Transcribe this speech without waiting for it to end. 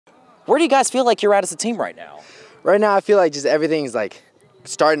Where do you guys feel like you're at as a team right now? Right now, I feel like just everything's like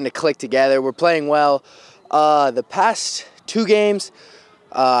starting to click together. We're playing well. The past 2 games,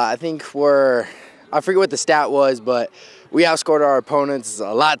 I think I forget what the stat was, but we outscored our opponents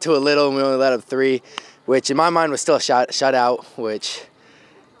a lot to a little, and we only let up 3, which in my mind was still a shutout, which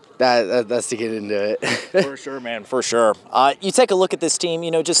that's to get into it. For sure, man, for sure. You take a look at this team,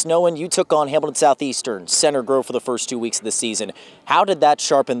 just knowing you took on Hamilton Southeastern, Center Grove for the first 2 weeks of the season. How did that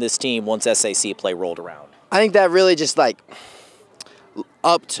sharpen this team once SAC play rolled around? I think that really just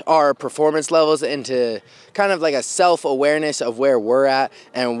upped our performance levels into kind of like a self-awareness of where we're at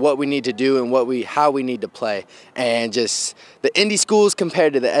and what we need to do and how we need to play. And just the indie schools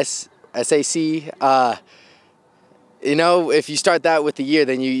compared to the SAC, if you start that with the year,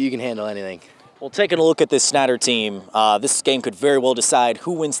 then you can handle anything. Well, taking a look at this Snyder team, this game could very well decide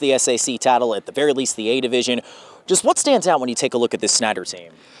who wins the SAC title, at the very least the A division. Just what stands out when you take a look at this Snyder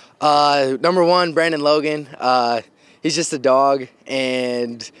team? Number 1, Brandon Logan. He's just a dog,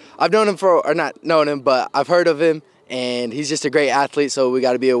 and I've known him or not known him, but I've heard of him, and he's just a great athlete, so we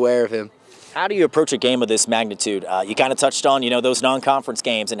got to be aware of him. How do you approach a game of this magnitude? You kind of touched on, those non-conference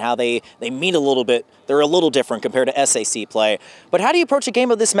games and how they mean a little bit. They're a little different compared to SAC play. But how do you approach a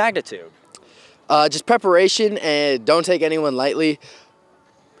game of this magnitude? Just preparation, and don't take anyone lightly.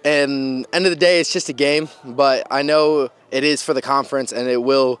 And end of the day, it's just a game, but I know it is for the conference, and it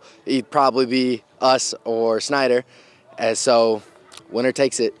will probably be us or Snyder. And so winner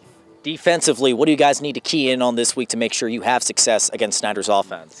takes it. Defensively, what do you guys need to key in on this week to make sure you have success against Snyder's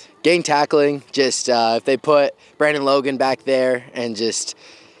offense? Gang tackling, just if they put Brandon Logan back there and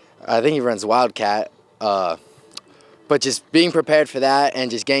I think he runs Wildcat, but just being prepared for that and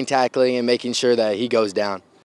just gang tackling and making sure that he goes down.